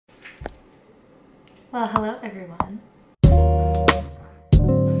Well, hello everyone.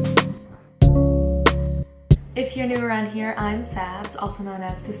 If you're new around here, I'm Sabs, also known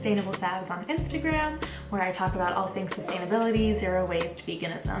as Sustainable Sabs on Instagram, where I talk about all things sustainability, zero waste,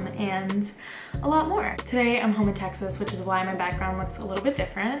 veganism, and a lot more. Today I'm home in Texas, which is why my background looks a little bit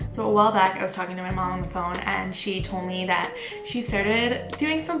different. So a while back I was talking to my mom on the phone and she told me that she started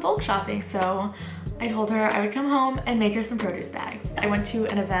doing some bulk shopping. So I told her I would come home and make her some produce bags. I went to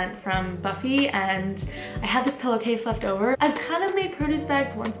an event from Buffy and I had this pillowcase left over. I've kind of made produce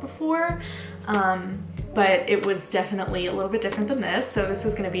bags once before, but it was definitely a little bit different than this. So this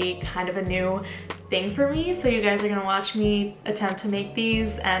is gonna be kind of a new thing for me. So you guys are gonna watch me attempt to make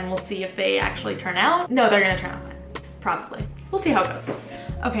these and we'll see if they actually turn out. No, they're gonna turn out fine, probably. We'll see how it goes.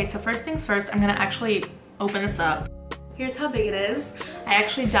 Okay, so first things first, I'm gonna actually open this up. Here's how big it is. I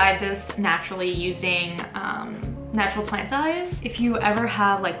actually dyed this naturally using natural plant dyes. If you ever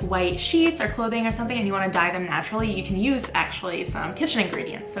have like white sheets or clothing or something and you want to dye them naturally, you can use actually some kitchen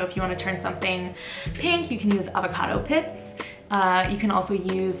ingredients. So if you want to turn something pink, you can use avocado pits. You can also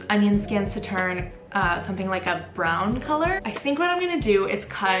use onion skins to turn something like a brown color. I think what I'm gonna do is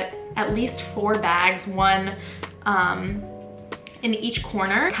cut at least 4 bags, one in each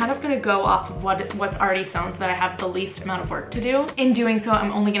corner. Kind of gonna go off of what's already sewn so that I have the least amount of work to do. In doing so,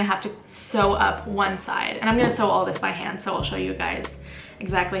 I'm only gonna have to sew up one side. And I'm gonna sew all this by hand, so I'll show you guys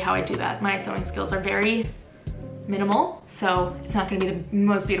exactly how I do that. My sewing skills are very minimal, so it's not gonna be the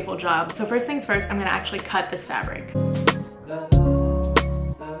most beautiful job. So first things first, I'm gonna actually cut this fabric.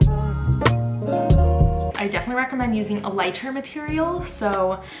 I definitely recommend using a lighter material,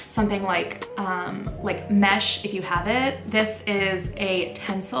 so something like mesh if you have it. This is a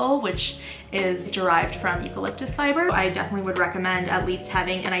tencel, which is derived from eucalyptus fiber. I definitely would recommend at least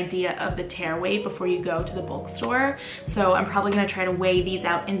having an idea of the tear weight before you go to the bulk store. So I'm probably gonna try to weigh these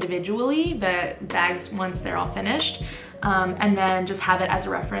out individually, the bags once they're all finished. And then just have it as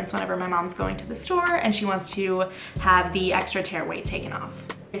a reference whenever my mom's going to the store and she wants to have the extra tear weight taken off.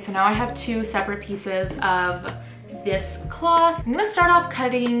 Okay, so now I have 2 separate pieces of this cloth. I'm gonna start off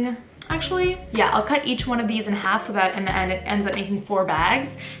cutting, actually, yeah, I'll cut each one of these in half so that in the end it ends up making 4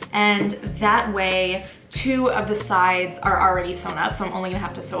 bags. And that way, 2 of the sides are already sewn up, so I'm only gonna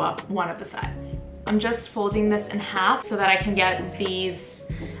have to sew up 1 of the sides. I'm just folding this in half so that I can get these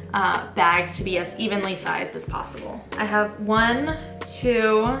bags to be as evenly sized as possible. I have 1,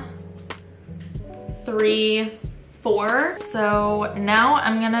 2, 3, 4. So now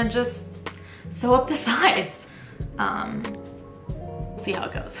I'm gonna just sew up the sides. See how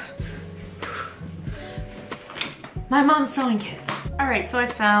it goes. My mom's sewing kit. All right, so I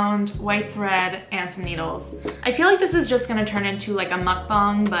found white thread and some needles. I feel like this is just gonna turn into like a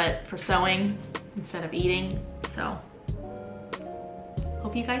mukbang, but for sewing instead of eating. So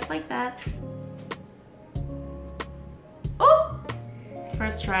hope you guys like that. Oh,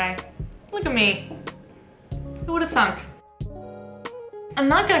 first try. Look at me. Who would have thunk? I'm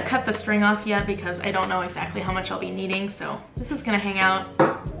not gonna cut the string off yet because I don't know exactly how much I'll be needing, so this is gonna hang out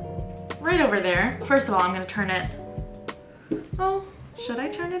right over there. First of all, I'm gonna turn it, oh, should I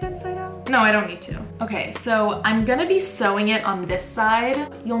turn it inside out? No, I don't need to. Okay, so I'm gonna be sewing it on this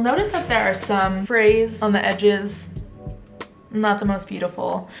side. You'll notice that there are some frays on the edges. Not the most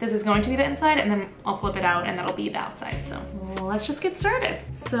beautiful. This is going to be the inside and then I'll flip it out and that'll be the outside. So let's just get started.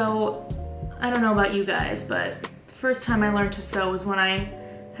 So I don't know about you guys, but the first time I learned to sew was when I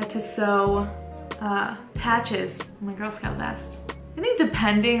had to sew patches on my Girl Scout vest. I think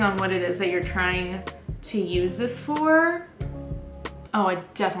depending on what it is that you're trying to use this for. Oh, I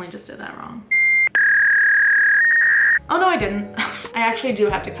definitely just did that wrong. Oh no, I didn't. I actually do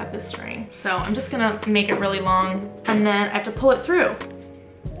have to cut this string. So I'm just gonna make it really long and then I have to pull it through.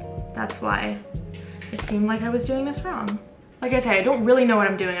 That's why it seemed like I was doing this wrong. Like I said, I don't really know what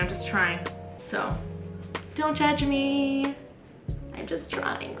I'm doing, I'm just trying. So don't judge me. I'm just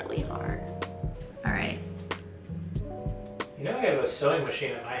trying really hard. All right. You know I have a sewing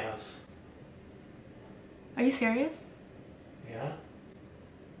machine at my house. Are you serious? Yeah.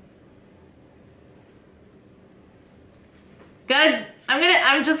 Good. I'm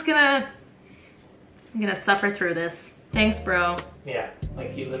gonna suffer through this. Thanks, bro. Yeah,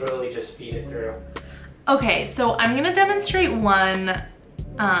 like you literally just feed it through. Okay, so I'm gonna demonstrate one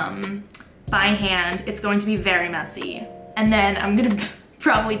by hand. It's going to be very messy. And then I'm gonna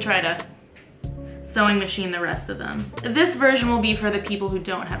probably try to sewing machine the rest of them. This version will be for the people who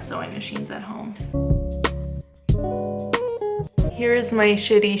don't have sewing machines at home. Here is my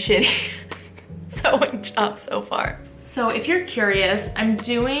shitty sewing job so far. So if you're curious, I'm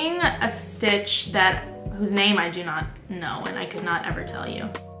doing a stitch whose name I do not know and I could not ever tell you.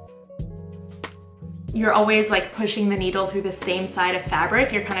 you're always like pushing the needle through the same side of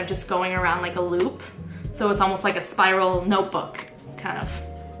fabric. You're kind of just going around like a loop. So it's almost like a spiral notebook kind of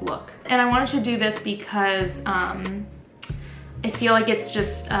look. And I wanted to do this because I feel like it's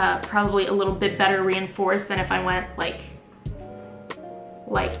just probably a little bit better reinforced than if I went like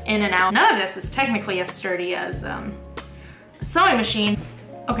in and out. None of this is technically as sturdy as a sewing machine.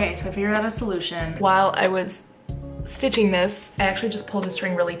 Okay, so I figured out a solution. While I was stitching this, I actually just pulled the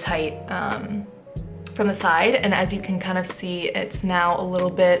string really tight from the side, and as you can kind of see, it's now a little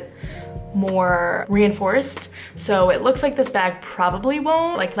bit more reinforced. So it looks like this bag probably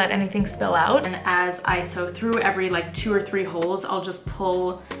won't like let anything spill out. And as I sew through every like 2 or 3 holes, I'll just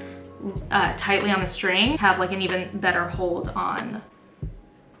pull tightly on the string, have like an even better hold on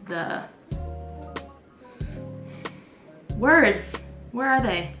the words. Where are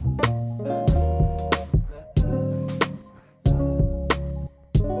they?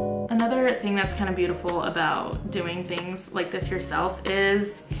 Another thing that's kind of beautiful about doing things like this yourself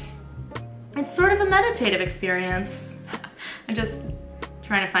is it's sort of a meditative experience. I'm just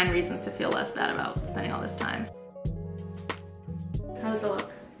trying to find reasons to feel less bad about spending all this time. How does it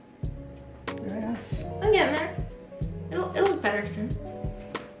look? Yeah. I'm getting there. It'll look better soon.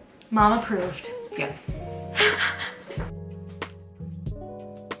 Mom approved. Yeah.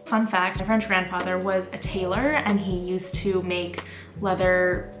 Fun fact, my French grandfather was a tailor and he used to make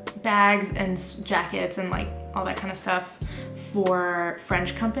leather bags and jackets and like all that kind of stuff for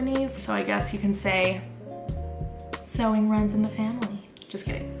French companies. So I guess you can say sewing runs in the family. Just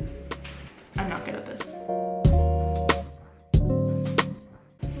kidding. I'm not good at this.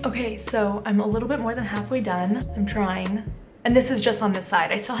 Okay, so I'm a little bit more than halfway done. I'm trying. And this is just on this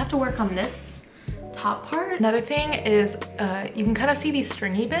side. I still have to work on this top part. Another thing is you can kind of see these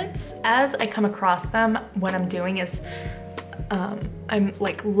stringy bits. As I come across them, what I'm doing is I'm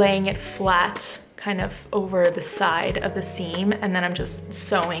like laying it flat kind of over the side of the seam, and then I'm just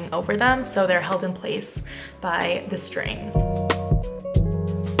sewing over them so they're held in place by the strings.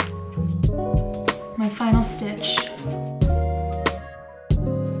 My final stitch.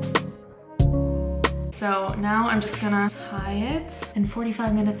 So now I'm just gonna tie it, and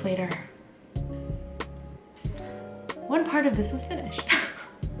 45 minutes later, one part of this is finished.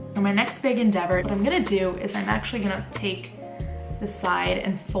 So my next big endeavor, what I'm gonna do is I'm actually gonna take the side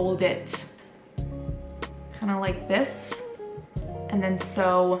and fold it kind of like this, and then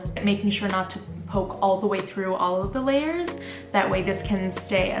sew, making sure not to poke all the way through all of the layers. That way this can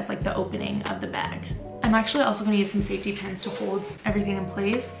stay as like the opening of the bag. I'm actually also going to use some safety pins to hold everything in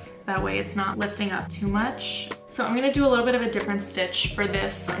place. That way it's not lifting up too much. So I'm going to do a little bit of a different stitch for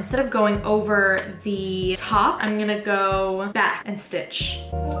this. Instead of going over the top, I'm going to go back and stitch.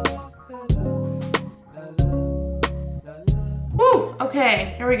 Woo!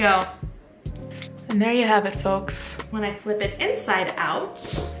 Okay, here we go. And there you have it, folks. When I flip it inside out,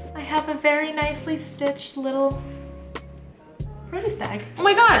 I have a very nicely stitched little produce bag. Oh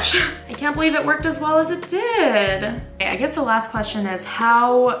my gosh, I can't believe it worked as well as it did. Okay, I guess the last question is,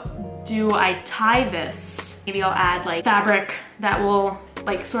 how do I tie this? Maybe I'll add like fabric that will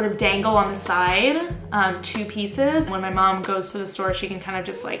like sort of dangle on the side, 2 pieces. When my mom goes to the store, she can kind of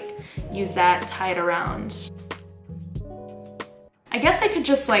just like use that and tie it around. I guess I could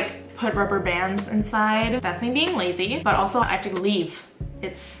just like put rubber bands inside. That's me being lazy, but also I have to leave.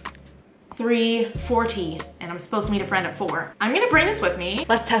 It's 3:40 and I'm supposed to meet a friend at 4. I'm gonna bring this with me.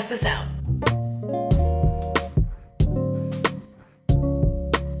 Let's test this out.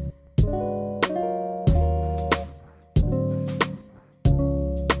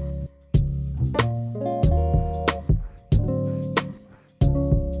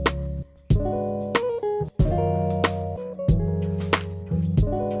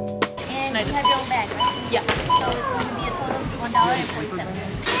 And you have your own bag, right? Yeah. So it's going to be a total of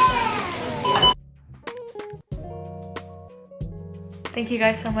 $1.47. Thank you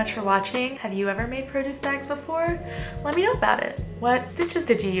guys so much for watching. Have you ever made produce bags before? Let me know about it. What stitches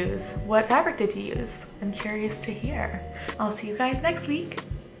did you use? What fabric did you use? I'm curious to hear. I'll see you guys next week.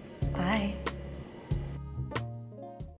 Bye.